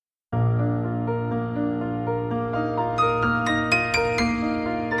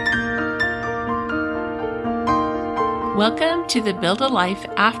Welcome to the Build a Life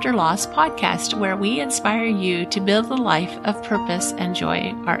After Loss podcast, where we inspire you to build a life of purpose and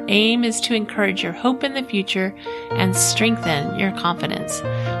joy. Our aim is to encourage your hope in the future and strengthen your confidence.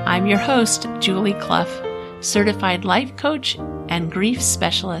 I'm your host, Julie Clough, certified life coach and grief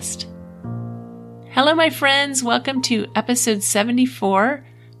specialist. Hello, my friends. Welcome to episode 74,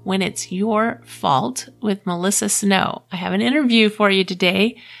 When It's Your Fault, with Melissa Snow. I have an interview for you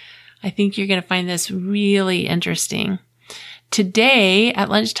today. I think you're going to find this really interesting. Today at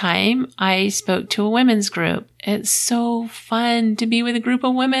lunchtime, I spoke to a women's group. It's so fun to be with a group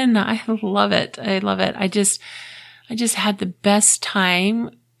of women. I love it. I love it. I just had the best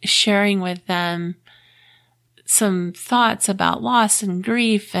time sharing with them some thoughts about loss and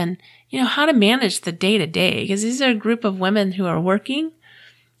grief and, how to manage the day to day, because these are a group of women who are working,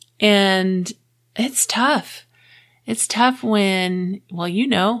 and it's tough. It's tough when,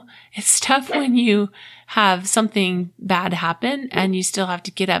 it's tough when you have something bad happen and you still have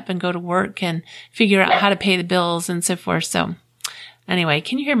to get up and go to work and figure out how to pay the bills and so forth. So anyway,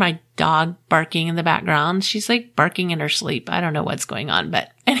 can you hear my dog barking in the background? She's like barking in her sleep. I don't know what's going on, but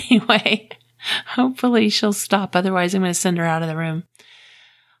anyway, hopefully she'll stop. Otherwise, I'm going to send her out of the room.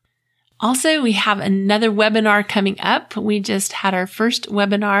 Also, we have another webinar coming up. We just had our first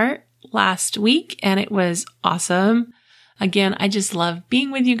webinar last week, and it was awesome. Again, I just love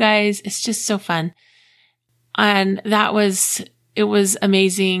being with you guys. It's just so fun. And it was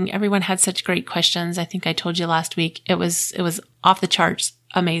amazing. Everyone had such great questions. I think I told you last week. It was off the charts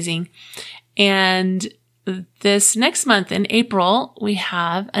amazing. And this next month in April, we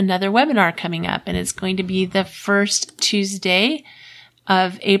have another webinar coming up, and it's going to be the first Tuesday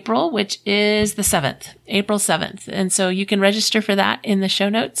of April, which is the 7th, April 7th. And so you can register for that in the show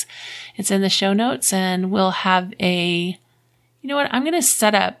notes. It's in the show notes, and we'll have I'm going to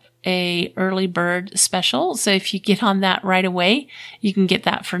set up a early bird special. So if you get on that right away, you can get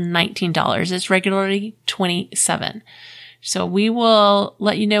that for $19. It's regularly $27. So we will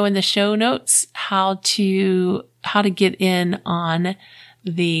let you know in the show notes how to get in on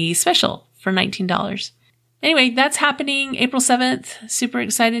the special for $19. Anyway, that's happening April 7th. Super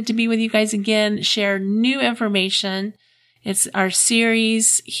excited to be with you guys again, share new information. It's our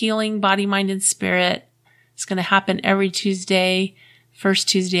series, Healing Body, Mind, and Spirit. It's going to happen every Tuesday, first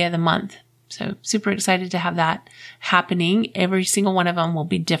Tuesday of the month. So super excited to have that happening. Every single one of them will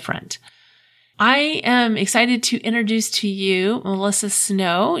be different. I am excited to introduce to you Melissa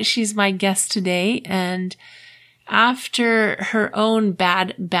Snow. She's my guest today, and after her own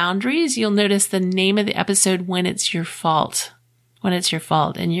bad boundaries, you'll notice the name of the episode, When It's Your Fault. When It's Your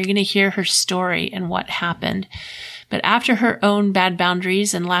Fault. And you're going to hear her story and what happened. But after her own bad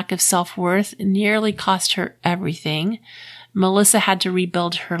boundaries and lack of self-worth nearly cost her everything, Melissa had to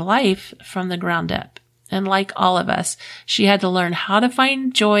rebuild her life from the ground up. And like all of us, she had to learn how to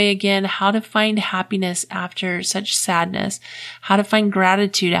find joy again, how to find happiness after such sadness, how to find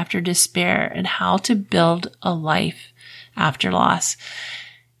gratitude after despair, and how to build a life after loss.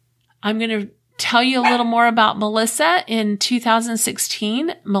 I'm going to tell you a little more about Melissa. In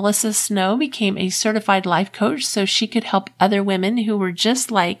 2016, Melissa Snow became a certified life coach so she could help other women who were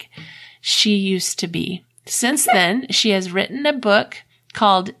just like she used to be. Since then, she has written a book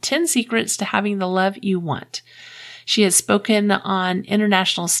called 10 Secrets to Having the Love You Want. She has spoken on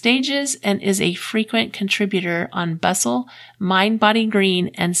international stages and is a frequent contributor on Bustle, Mind, Body,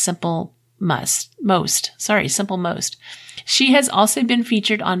 Green, and Simple Most. She has also been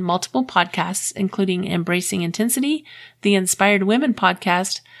featured on multiple podcasts, including Embracing Intensity, the Inspired Women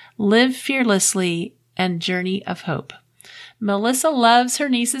podcast, Live Fearlessly, and Journey of Hope. Melissa loves her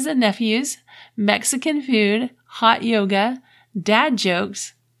nieces and nephews, Mexican food, hot yoga, dad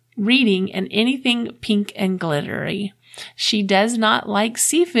jokes, reading, and anything pink and glittery. She does not like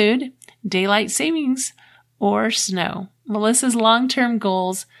seafood, daylight savings, or snow. Melissa's long-term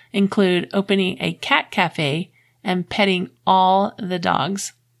goals include opening a cat cafe and petting all the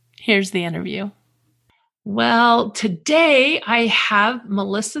dogs. Here's the interview. Well, today I have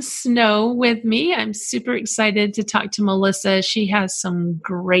Melissa Snow with me. I'm super excited to talk to Melissa. She has some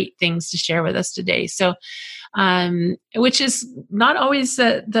great things to share with us today. So, which is not always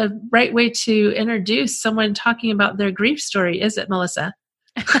the right way to introduce someone talking about their grief story, is it, Melissa?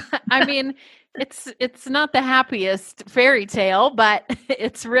 I mean, it's not the happiest fairy tale, but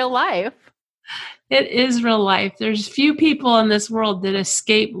it's real life. It is real life. There's few people in this world that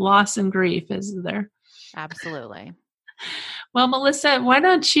escape loss and grief, isn't there? Absolutely. Well, Melissa, why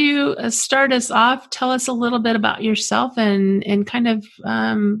don't you start us off? Tell us a little bit about yourself and kind of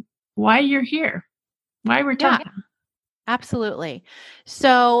why you're here, why we're talking. Absolutely.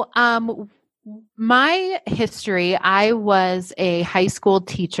 So My history, I was a high school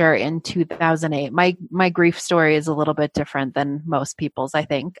teacher in 2008. My grief story is a little bit different than most people's, I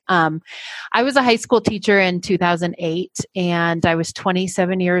think. I was a high school teacher in 2008 and I was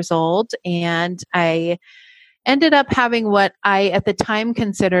 27 years old, and I ended up having what I at the time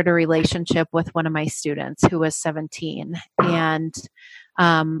considered a relationship with one of my students who was 17. And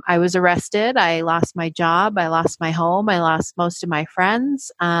I was arrested. I lost my job. I lost my home. I lost most of my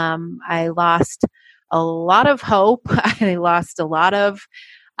friends. I lost a lot of hope. I lost a lot of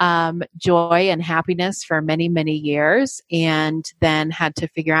joy and happiness for many, many years, and then had to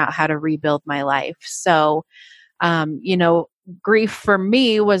figure out how to rebuild my life. So, grief for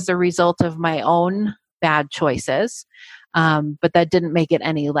me was the result of my own bad choices, but that didn't make it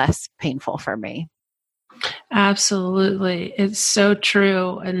any less painful for me. Absolutely. It's so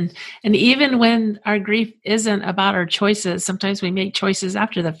true. And even when our grief isn't about our choices, sometimes we make choices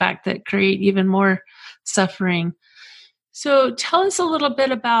after the fact that create even more suffering. So tell us a little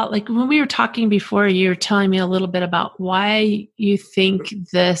bit about, like, when we were talking before, you were telling me a little bit about why you think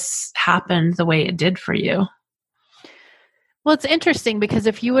this happened the way it did for you. Well, it's interesting because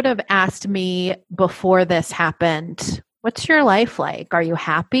if you would have asked me before this happened, what's your life like? Are you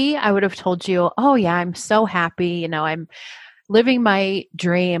happy? I would have told you, oh yeah, I'm so happy. I'm living my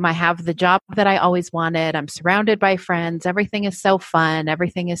dream. I have the job that I always wanted. I'm surrounded by friends. Everything is so fun.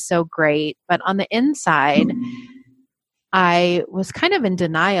 Everything is so great. But on the inside, I was kind of in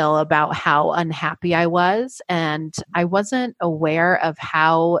denial about how unhappy I was. And I wasn't aware of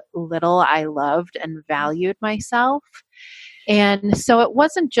how little I loved and valued myself. And so it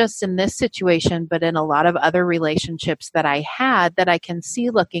wasn't just in this situation, but in a lot of other relationships that I had, that I can see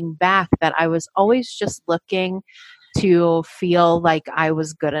looking back that I was always just looking to feel like I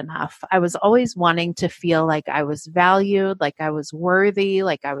was good enough. I was always wanting to feel like I was valued, like I was worthy,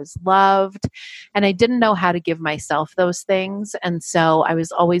 like I was loved. And I didn't know how to give myself those things. And so I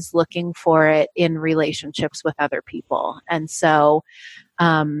was always looking for it in relationships with other people. And so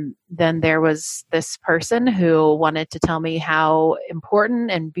then there was this person who wanted to tell me how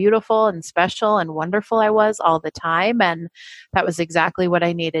important and beautiful and special and wonderful I was all the time. And that was exactly what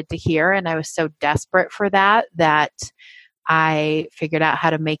I needed to hear. And I was so desperate for that I figured out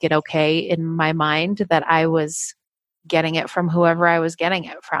how to make it okay in my mind that I was getting it from whoever I was getting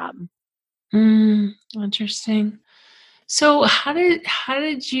it from. Interesting. So how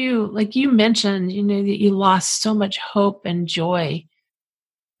did you, like you mentioned, that you lost so much hope and joy.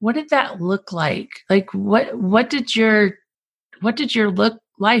 What did that look like? Like what did your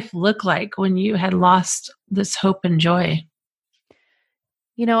life look like when you had lost this hope and joy?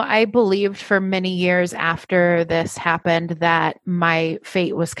 I believed for many years after this happened that my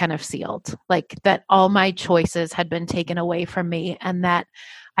fate was kind of sealed, like that all my choices had been taken away from me, and that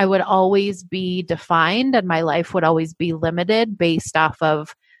I would always be defined and my life would always be limited based off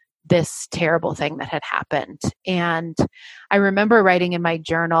of this terrible thing that had happened. And I remember writing in my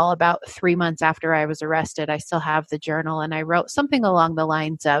journal about 3 months after I was arrested. I still have the journal, and I wrote something along the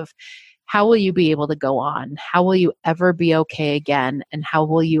lines of, how will you be able to go on? How will you ever be okay again? And how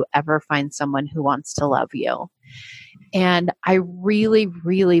will you ever find someone who wants to love you? And I really,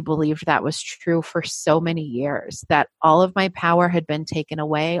 really believed that was true for so many years, that all of my power had been taken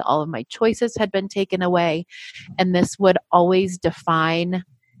away, all of my choices had been taken away, and this would always define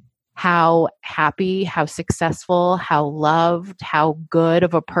how happy, how successful, how loved, how good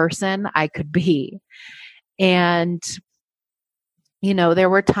of a person I could be. And there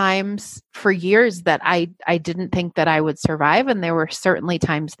were times for years that I didn't think that I would survive, and there were certainly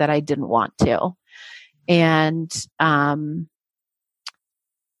times that I didn't want to. And I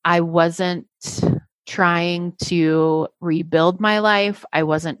wasn't trying to rebuild my life. I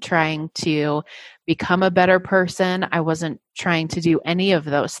wasn't trying to become a better person. I wasn't trying to do any of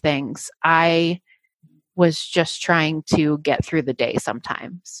those things. I was just trying to get through the day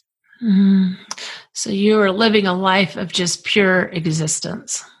sometimes. So you were living a life of just pure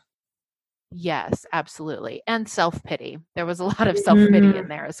existence. Yes, absolutely. And self-pity. There was a lot of self-pity in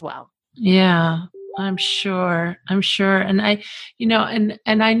there as well. Yeah, I'm sure. And and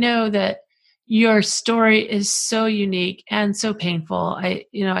I know that your story is so unique and so painful. I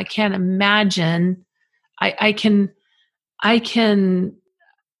can't imagine. I can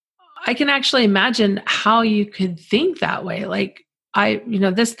actually imagine how you could think that way. Like,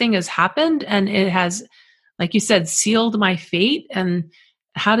 this thing has happened and it has, like you said, sealed my fate. And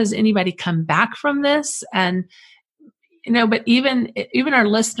how does anybody come back from this? And, but even our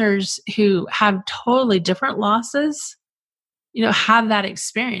listeners who have totally different losses, have that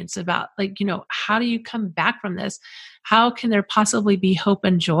experience about, like, how do you come back from this? How can there possibly be hope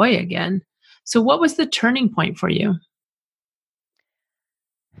and joy again? So what was the turning point for you?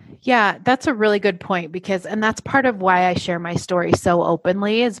 Yeah, that's a really good point and that's part of why I share my story so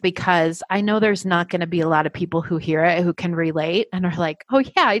openly is because I know there's not going to be a lot of people who hear it who can relate and are like, oh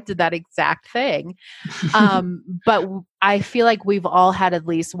yeah, I did that exact thing. But I feel like we've all had at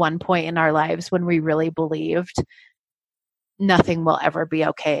least one point in our lives when we really believed nothing will ever be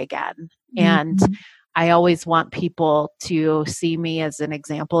okay again. And I always want people to see me as an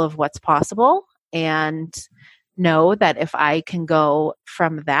example of what's possible and know that if I can go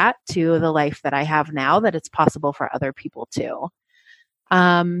from that to the life that I have now, that it's possible for other people too.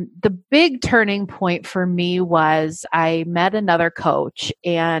 The big turning point for me was I met another coach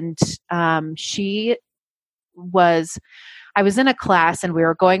and I was in a class and we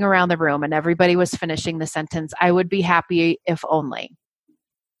were going around the room and everybody was finishing the sentence, I would be happy if only.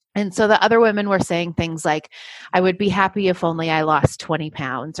 And so the other women were saying things like, I would be happy if only I lost 20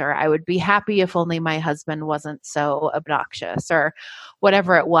 pounds, or I would be happy if only my husband wasn't so obnoxious, or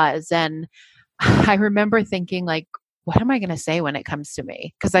whatever it was. And I remember thinking, like, what am I going to say when it comes to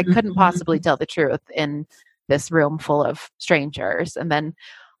me? Because I couldn't possibly tell the truth in this room full of strangers. And then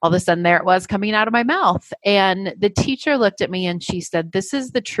all of a sudden there it was coming out of my mouth. And the teacher looked at me and she said, this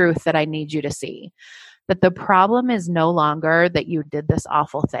is the truth that I need you to see. That the problem is no longer that you did this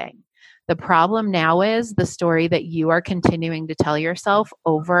awful thing. The problem now is the story that you are continuing to tell yourself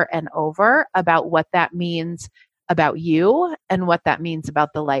over and over about what that means about you and what that means about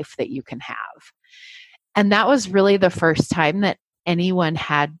the life that you can have. And that was really the first time that anyone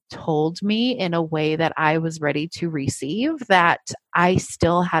had told me in a way that I was ready to receive that I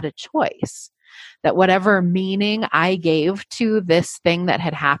still had a choice. That whatever meaning I gave to this thing that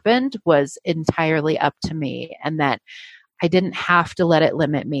had happened was entirely up to me, and that I didn't have to let it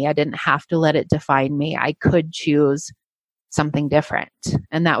limit me. I didn't have to let it define me. I could choose something different.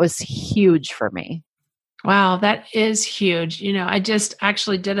 And that was huge for me. Wow, that is huge. I just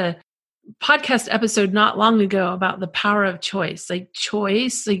actually did a podcast episode not long ago about the power of choice. Like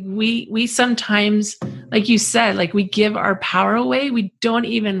choice, like we sometimes, like you said, like we give our power away. We don't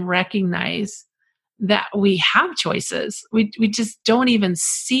even recognize that we have choices. We just don't even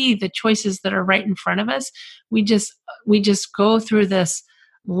see the choices that are right in front of us. We just go through this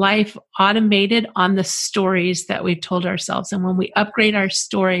life automated on the stories that we've told ourselves. And when we upgrade our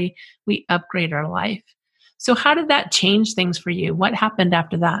story, we upgrade our life. So how did that change things for you? What happened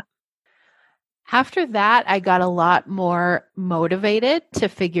after that? After that, I got a lot more motivated to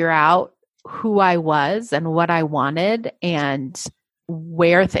figure out who I was and what I wanted and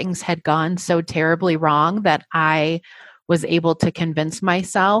where things had gone so terribly wrong that I was able to convince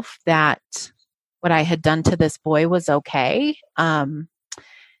myself that what I had done to this boy was okay. And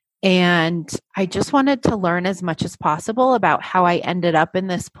I just wanted to learn as much as possible about how I ended up in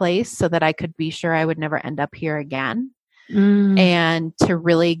this place so that I could be sure I would never end up here again. And to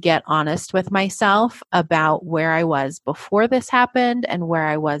really get honest with myself about where I was before this happened and where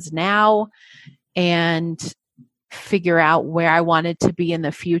I was now, and figure out where I wanted to be in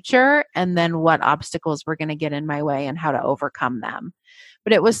the future and then what obstacles were going to get in my way and how to overcome them.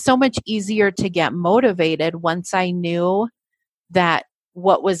 But it was so much easier to get motivated once I knew that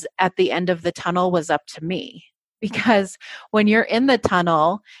what was at the end of the tunnel was up to me. Because when you're in the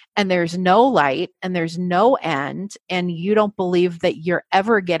tunnel and there's no light and there's no end and you don't believe that you're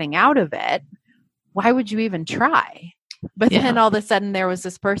ever getting out of it, why would you even try? But then all of a sudden there was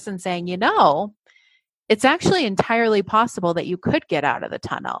this person saying, it's actually entirely possible that you could get out of the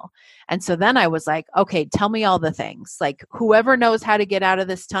tunnel. And so then I was like, okay, tell me all the things. Like, whoever knows how to get out of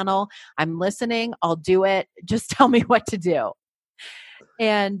this tunnel, I'm listening. I'll do it. Just tell me what to do.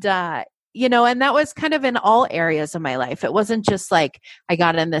 And, and that was kind of in all areas of my life. It wasn't just like I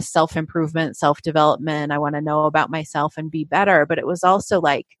got in this self-improvement, self-development. I want to know about myself and be better. But it was also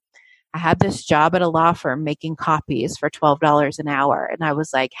like I had this job at a law firm making copies for $12 an hour. And I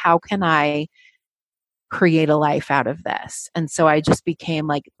was like, how can I create a life out of this? And so I just became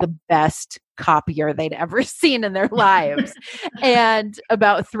like the best copier they'd ever seen in their lives. And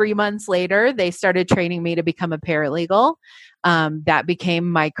about 3 months later, they started training me to become a paralegal. That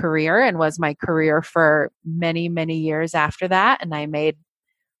became my career and was my career for many, many years after that. And I made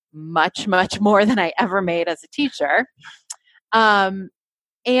much, much more than I ever made as a teacher. And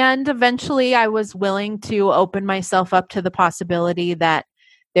eventually I was willing to open myself up to the possibility that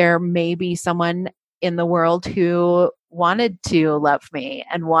there may be someone in the world who wanted to love me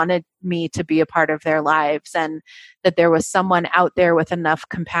and wanted me to be a part of their lives, and that there was someone out there with enough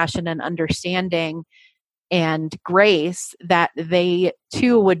compassion and understanding and grace that they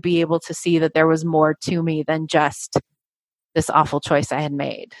too would be able to see that there was more to me than just this awful choice I had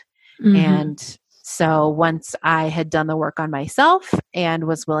made. And so once I had done the work on myself and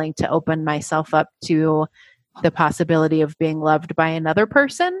was willing to open myself up to the possibility of being loved by another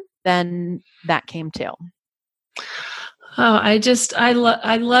person, then that came too. Oh, I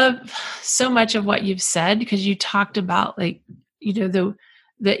love so much of what you've said, because you talked about, like,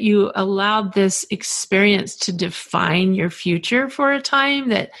 that you allowed this experience to define your future for a time,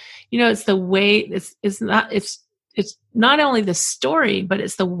 that, it's the way, it's not only the story, but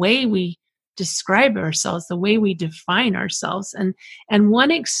it's the way we describe ourselves, the way we define ourselves. And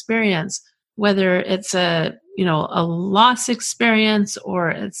one experience, whether it's a loss experience, or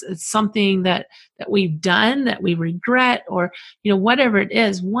it's something that we've done that we regret, or whatever it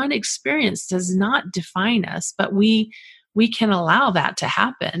is, one experience does not define us, but we can allow that to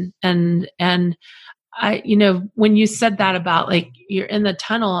happen. And I, when you said that about, like, you're in the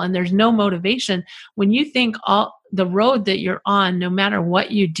tunnel and there's no motivation, when you think all the road that you're on, no matter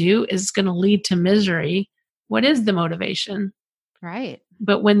what you do, is going to lead to misery, what is the motivation? Right.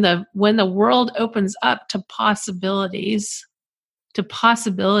 But when the world opens up to possibilities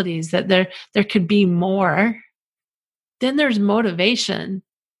that there could be more, then there's motivation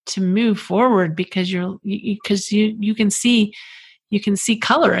to move forward, because you can see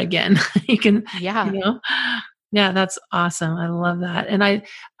color again. You can, yeah, that's awesome. I love that. And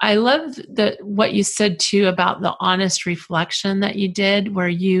I love what you said too about the honest reflection that you did, where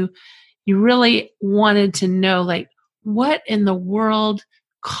you really wanted to know, like, what in the world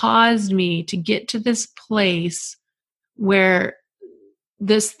caused me to get to this place where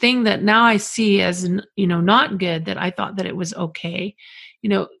this thing that now I see as, not good, that I thought that it was okay,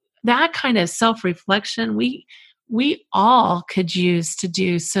 that kind of self-reflection, we all could use to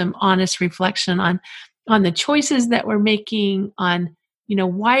do some honest reflection on the choices that we're making, on,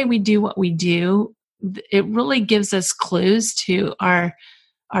 why we do what we do. It really gives us clues to our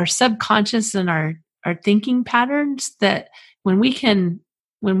subconscious and our thinking patterns, that when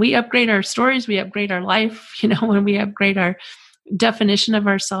we upgrade our stories, we upgrade our life. When we upgrade our definition of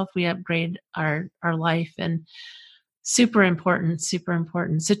ourselves, we upgrade our life. And super important.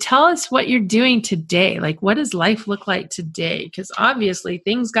 So tell us what you're doing today. Like, what does life look like today? Because obviously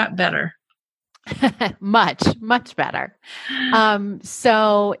things got better. much better.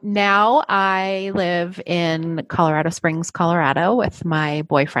 So now I live in Colorado Springs, Colorado, with my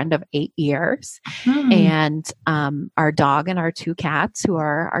boyfriend of 8 years, and our dog and our 2 cats, who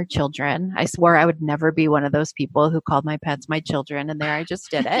are our children. I swore I would never be one of those people who called my pets my children, and there I just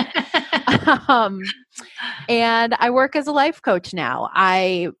did it. And I work as a life coach now.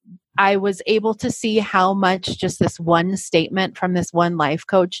 I was able to see how much just this one statement from this one life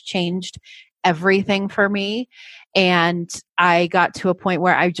coach changed everything for me. And I got to a point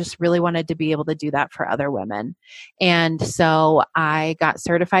where I just really wanted to be able to do that for other women. And so I got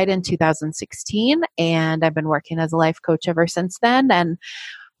certified in 2016, and I've been working as a life coach ever since then. And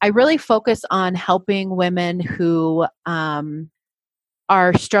I really focus on helping women who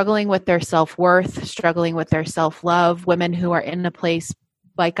are struggling with their self-worth, struggling with their self-love, women who are in a place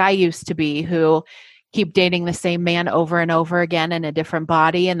like I used to be, who keep dating the same man over and over again in a different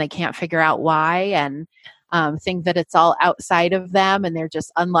body, and they can't figure out why, and think that it's all outside of them, and they're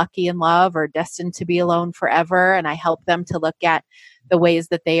just unlucky in love or destined to be alone forever. And I help them to look at the ways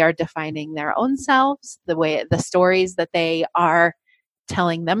that they are defining their own selves, the stories that they are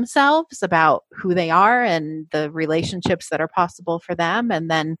telling themselves about who they are and the relationships that are possible for them, and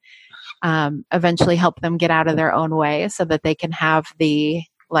then eventually help them get out of their own way so that they can have the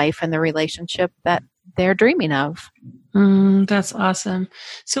life and the relationship that they're dreaming of. That's awesome.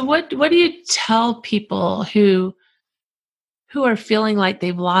 So what do you tell people who are feeling like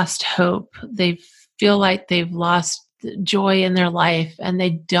they've lost hope? They feel like they've lost joy in their life, and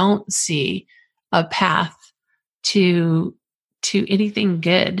they don't see a path to anything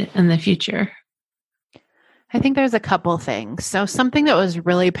good in the future? I think there's a couple things. So something that was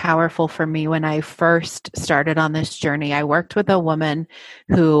really powerful for me when I first started on this journey, I worked with a woman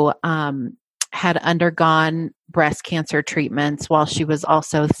who had undergone breast cancer treatments while she was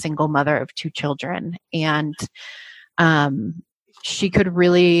also the single mother of 2 children. And she could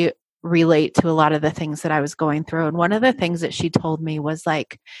really relate to a lot of the things that I was going through. And one of the things that she told me was,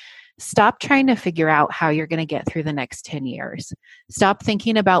 like, stop trying to figure out how you're going to get through the next 10 years. Stop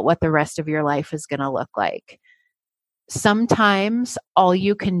thinking about what the rest of your life is going to look like. Sometimes all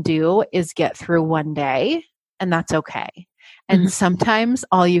you can do is get through one day, and that's okay. And sometimes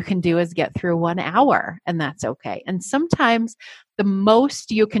all you can do is get through 1 hour, and that's okay. And sometimes the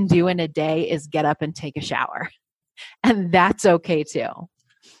most you can do in a day is get up and take a shower, and that's okay too.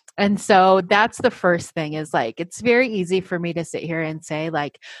 And so that's the first thing is like, it's very easy for me to sit here and say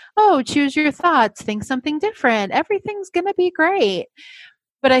like, oh, choose your thoughts, think something different. Everything's going to be great.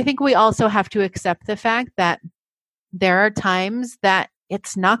 But I think we also have to accept the fact that there are times that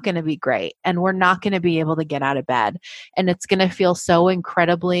it's not going to be great and we're not going to be able to get out of bed. And it's going to feel so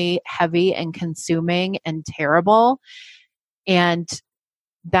incredibly heavy and consuming and terrible. And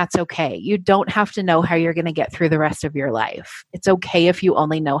that's okay. You don't have to know how you're going to get through the rest of your life. It's okay if you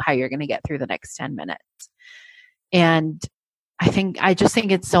only know how you're going to get through the next 10 minutes. And I just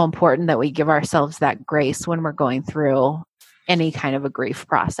think it's so important that we give ourselves that grace when we're going through any kind of a grief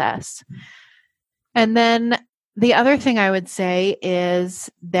process. And then the other thing I would say is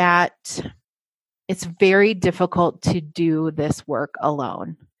that it's very difficult to do this work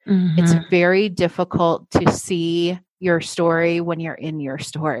alone. Mm-hmm. It's very difficult to see your story when you're in your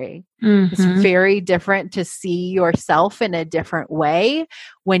story. Mm-hmm. It's very different to see yourself in a different way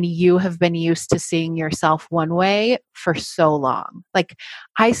when you have been used to seeing yourself one way for so long. Like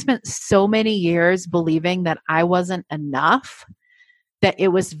I spent so many years believing that I wasn't enough, that it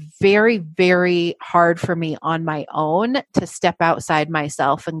was very, very hard for me on my own to step outside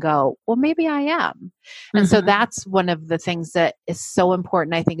myself and go, well, maybe I am. And so that's one of the things that is so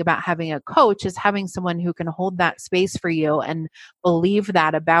important, I think, about having a coach is having someone who can hold that space for you and believe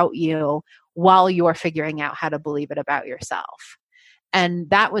that about you while you're figuring out how to believe it about yourself. And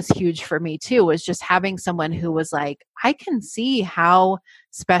that was huge for me too, was just having someone who was like, I can see how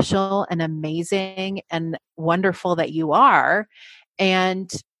special and amazing and wonderful that you are.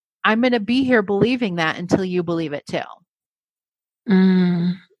 And I'm going to be here believing that until you believe it too.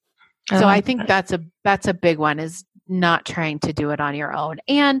 So I think that's a big one, is not trying to do it on your own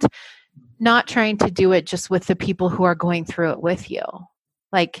and not trying to do it just with the people who are going through it with you.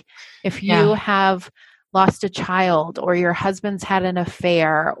 Like if you have lost a child or your husband's had an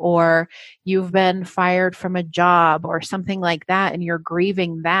affair or you've been fired from a job or something like that and you're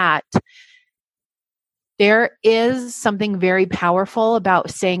grieving that, there is something very powerful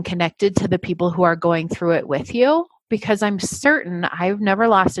about staying connected to the people who are going through it with you, because I'm certain, I've never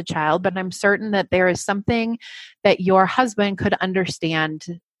lost a child, but I'm certain that there is something that your husband could understand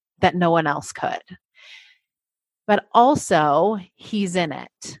that no one else could. But also, he's in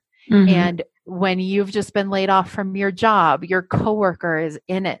it. Mm-hmm. And when you've just been laid off from your job, your coworker is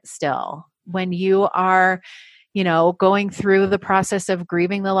in it still. When you are going through the process of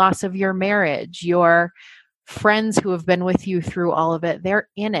grieving the loss of your marriage, your friends who have been with you through all of it, they're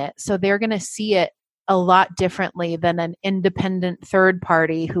in it. So they're going to see it a lot differently than an independent third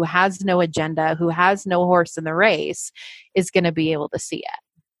party who has no agenda, who has no horse in the race, is going to be able to see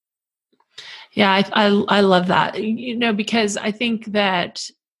it. Yeah, I love that, because I think that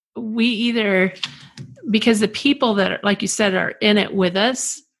because the people that, like you said, are in it with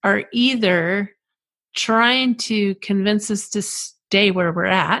us are either trying to convince us to stay where we're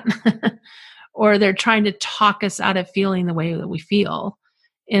at, or they're trying to talk us out of feeling the way that we feel,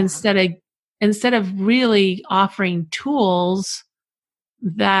 instead of really offering tools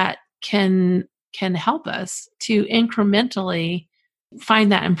that can help us to incrementally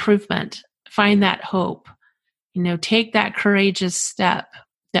find that improvement, find that hope, take that courageous step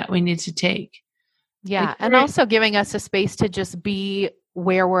that we need to take. Yeah. And also giving us a space to just be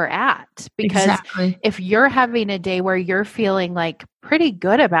where we're at, because if you're having a day where you're feeling like pretty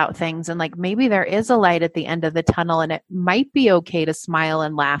good about things and like maybe there is a light at the end of the tunnel and it might be okay to smile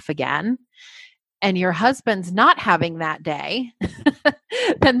and laugh again, and your husband's not having that day,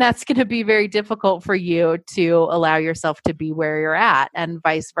 then that's going to be very difficult for you to allow yourself to be where you're at, and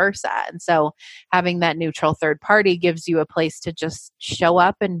vice versa. And so having that neutral third party gives you a place to just show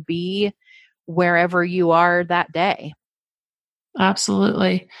up and be wherever you are that day.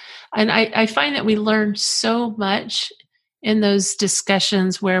 Absolutely. And I find that we learn so much in those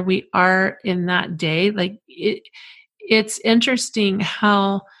discussions where we are in that day. Like it's interesting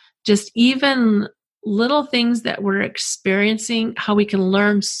how just even little things that we're experiencing, how we can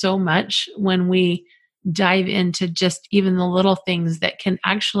learn so much when we dive into just even the little things that can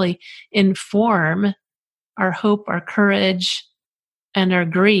actually inform our hope, our courage, and our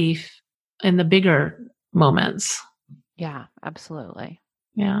grief in the bigger moments. Yeah, absolutely.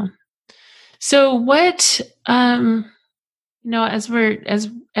 Yeah. So what, as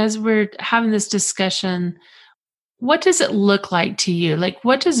we're having this discussion, what does it look like to you? Like,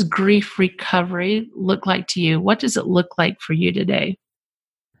 what does grief recovery look like to you? What does it look like for you today?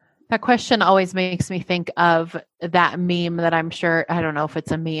 That question always makes me think of that meme that I'm sure, I don't know if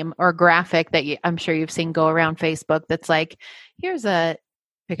it's a meme or graphic that I'm sure you've seen go around Facebook. That's like, here's a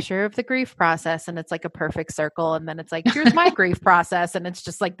picture of the grief process, and it's like a perfect circle. And then it's like, here's my grief process. And it's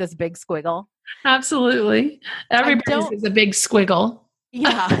just like this big squiggle. Absolutely. Everybody's is a big squiggle.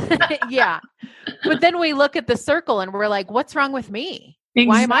 Yeah. Yeah. But then we look at the circle and we're like, what's wrong with me? Exactly.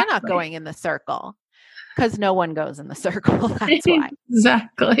 Why am I not going in the circle? Because no one goes in the circle. That's why.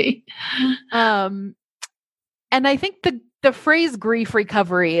 Exactly. And I think the phrase grief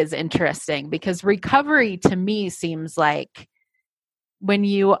recovery is interesting, because recovery to me seems like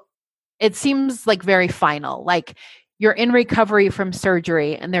it seems like very final, like you're in recovery from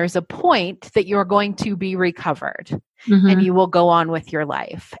surgery and there's a point that you're going to be recovered and you will go on with your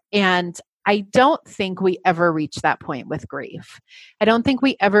life. And I don't think we ever reach that point with grief. I don't think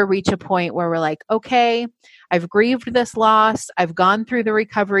we ever reach a point where we're like, okay, I've grieved this loss. I've gone through the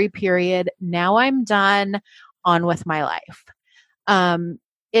recovery period. Now I'm done, on with my life.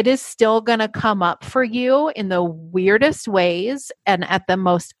 It is still going to come up for you in the weirdest ways and at the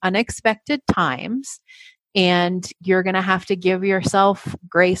most unexpected times. And you're going to have to give yourself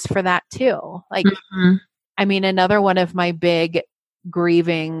grace for that too. Like, I mean, another one of my big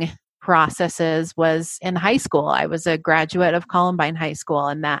grieving processes was in high school. I was a graduate of Columbine High School,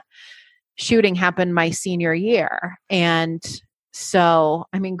 and that shooting happened my senior year. And so,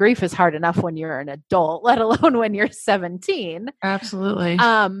 I mean, grief is hard enough when you're an adult, let alone when you're 17. Absolutely.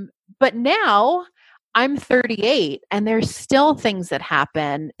 But now I'm 38 and there's still things that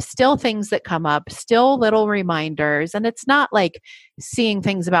happen, still things that come up, still little reminders. And it's not like seeing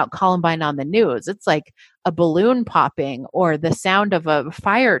things about Columbine on the news. It's like a balloon popping or the sound of a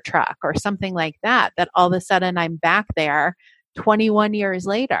fire truck or something like that, that all of a sudden I'm back there 21 years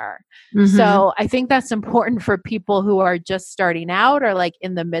later. So I think that's important for people who are just starting out or like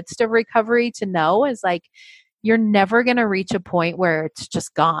in the midst of recovery to know, is like, you're never going to reach a point where it's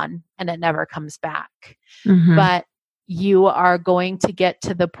just gone and it never comes back. But you are going to get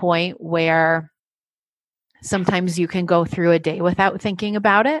to the point where sometimes you can go through a day without thinking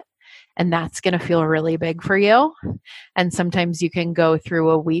about it, and that's going to feel really big for you. And sometimes you can go through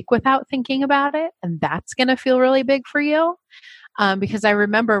a week without thinking about it, and that's going to feel really big for you. Because I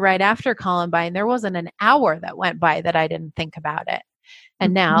remember right after Columbine, there wasn't an hour that went by that I didn't think about it.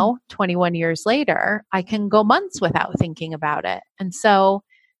 And now, 21 years later, I can go months without thinking about it. And so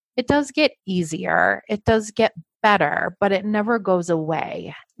it does get easier. It does get better, but it never goes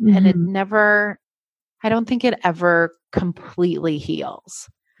away. And it never, I don't think it ever completely heals.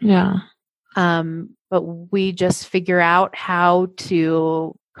 Yeah. But we just figure out how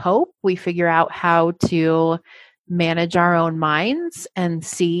to cope. We figure out how to manage our own minds and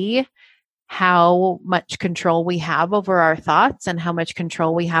see how much control we have over our thoughts and how much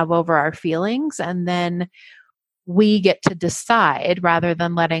control we have over our feelings. And then we get to decide rather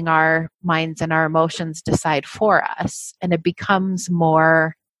than letting our minds and our emotions decide for us. And it becomes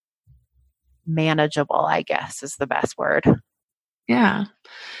more manageable, I guess is the best word. Yeah.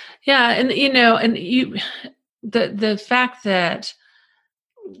 Yeah. And, the fact that,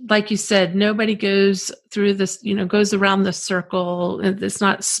 like you said, nobody goes through this, goes around the circle. It's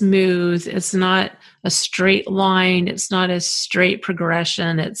not smooth. It's not a straight line. It's not a straight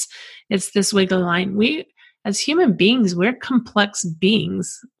progression. It's this wiggly line. We, as human beings, we're complex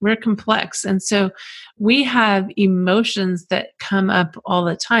beings. We're complex. And so we have emotions that come up all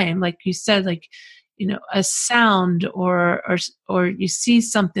the time. Like you said, like, a sound or you see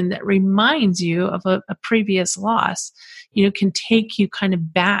something that reminds you of a previous loss, can take you kind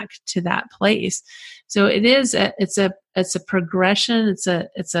of back to that place. So it's a progression.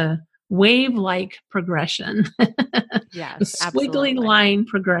 It's a wave-like progression. Yes, a squiggly line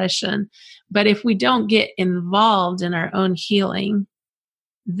progression. But if we don't get involved in our own healing,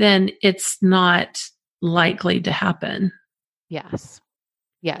 then it's not likely to happen. Yes.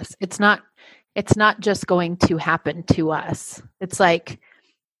 It's not just going to happen to us. It's like,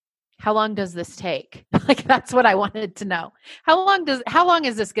 how long does this take? Like, that's what I wanted to know. How long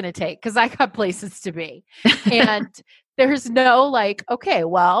is this going to take? Because I got places to be. And there's no like, okay,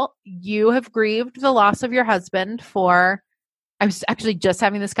 well, you have grieved the loss of your husband I was actually just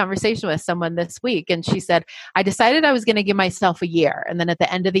having this conversation with someone this week. And she said, I decided I was going to give myself a year. And then at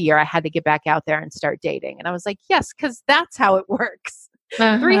the end of the year, I had to get back out there and start dating. And I was like, yes, because that's how it works.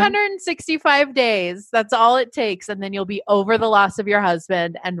 365 days. That's all it takes. And then you'll be over the loss of your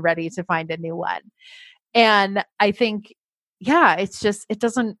husband and ready to find a new one. And I think, yeah, it's just, it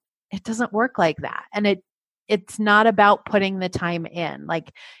doesn't work like that. And it's not about putting the time in.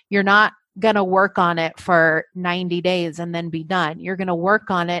 Like, you're not going to work on it for 90 days and then be done. You're going to work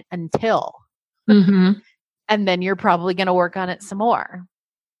on it until, and then you're probably going to work on it some more.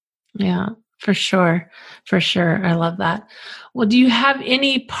 Yeah. For sure. For sure. I love that. Well, do you have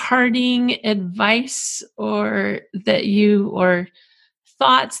any parting advice or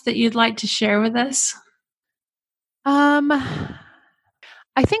thoughts that you'd like to share with us?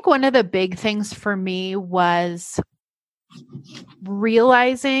 I think one of the big things for me was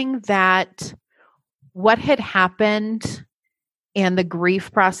realizing that what had happened and the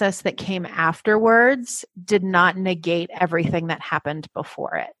grief process that came afterwards did not negate everything that happened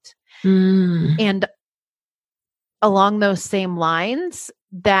before it. And along those same lines,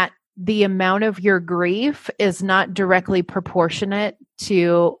 that the amount of your grief is not directly proportionate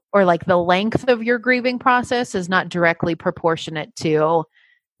to, or like the length of your grieving process is not directly proportionate to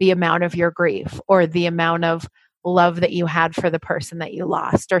the amount of your grief or the amount of love that you had for the person that you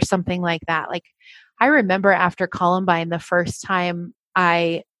lost or something like that. Like, I remember after Columbine, the first time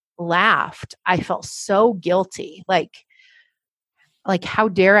I laughed, I felt so guilty. Like how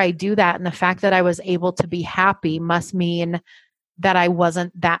dare I do that? And the fact that I was able to be happy must mean that I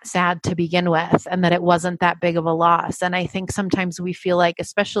wasn't that sad to begin with and that it wasn't that big of a loss. And I think sometimes we feel like,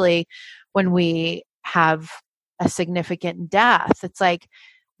 especially when we have a significant death, it's like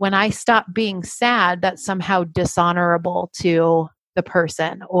when I stop being sad, that's somehow dishonorable to the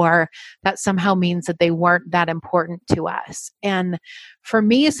person, or that somehow means that they weren't that important to us. And for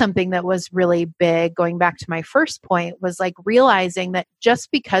me, something that was really big, going back to my first point, was like realizing that just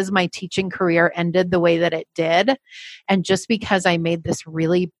because my teaching career ended the way that it did, and just because I made this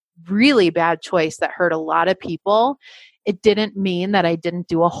really, really bad choice that hurt a lot of people, it didn't mean that I didn't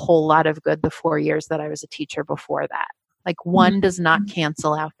do a whole lot of good the 4 years that I was a teacher before that. Like, one does not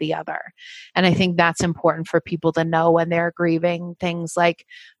cancel out the other. And I think that's important for people to know when they're grieving things like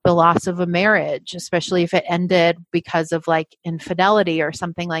the loss of a marriage, especially if it ended because of like infidelity or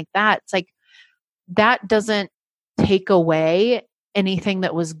something like that. It's like, that doesn't take away anything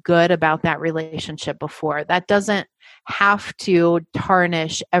that was good about that relationship before. That doesn't have to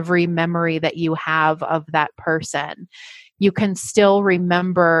tarnish every memory that you have of that person. You can still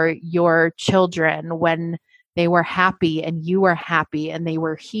remember your children when they were happy and you were happy and they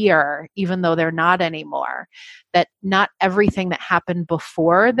were here, even though they're not anymore. That not everything that happened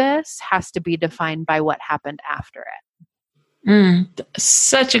before this has to be defined by what happened after it.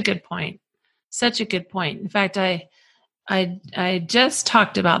 Such a good point. Such a good point. In fact, I just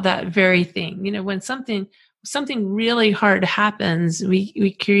talked about that very thing. You know, when something really hard happens,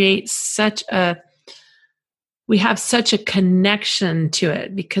 we create we have such a connection to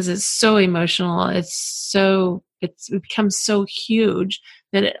it because it's so emotional. It becomes so huge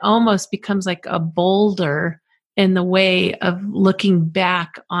that it almost becomes like a boulder in the way of looking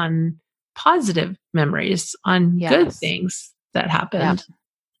back on positive memories, on good things that happened.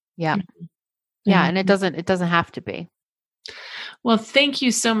 Yeah. And it doesn't have to be. Well, thank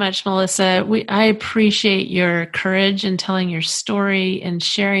you so much, Melissa. I appreciate your courage in telling your story and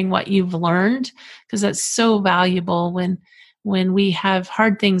sharing what you've learned, because that's so valuable when we have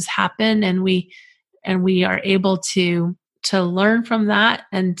hard things happen and we are able to learn from that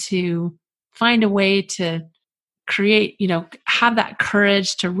and to find a way to create, have that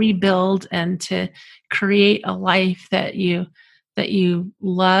courage to rebuild and to create a life that you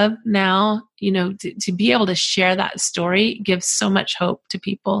love now. To be able to share that story gives so much hope to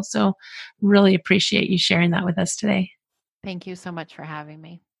people. So really appreciate you sharing that with us today. Thank you so much for having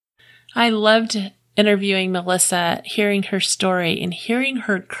me. I loved interviewing Melissa, hearing her story and hearing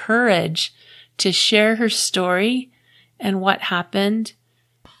her courage to share her story and what happened.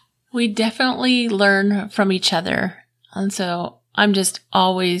 We definitely learn from each other. And so I'm just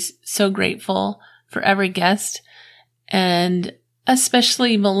always so grateful for every guest, and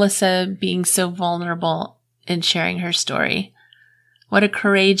especially Melissa being so vulnerable in sharing her story. What a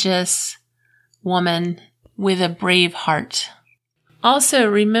courageous woman with a brave heart. Also,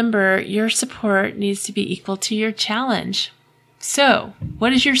 remember, your support needs to be equal to your challenge. So,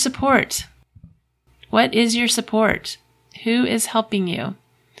 what is your support? What is your support? Who is helping you?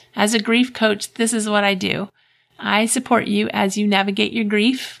 As a grief coach, this is what I do. I support you as you navigate your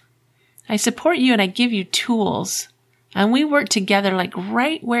grief. I support you and I give you tools. And we work together like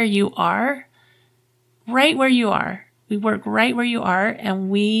right where you are. Right where you are. We work right where you are, and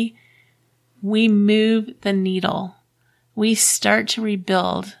we move the needle. We start to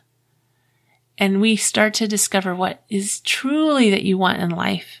rebuild, and we start to discover what is truly that you want in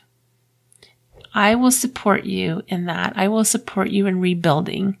life. I will support you in that. I will support you in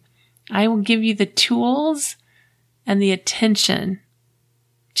rebuilding. I will give you the tools and the attention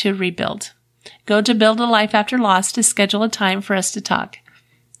to rebuild. Go to Build a Life After Loss to schedule a time for us to talk.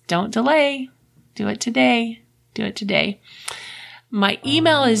 Don't delay. Do it today. Do it today. My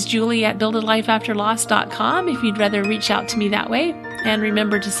email is julie@buildalifeafterloss.com if you'd rather reach out to me that way. And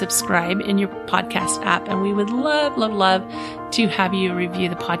remember to subscribe in your podcast app. And we would love, love, love to have you review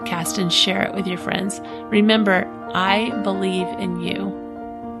the podcast and share it with your friends. Remember, I believe in you.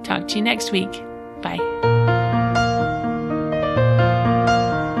 Talk to you next week. Bye.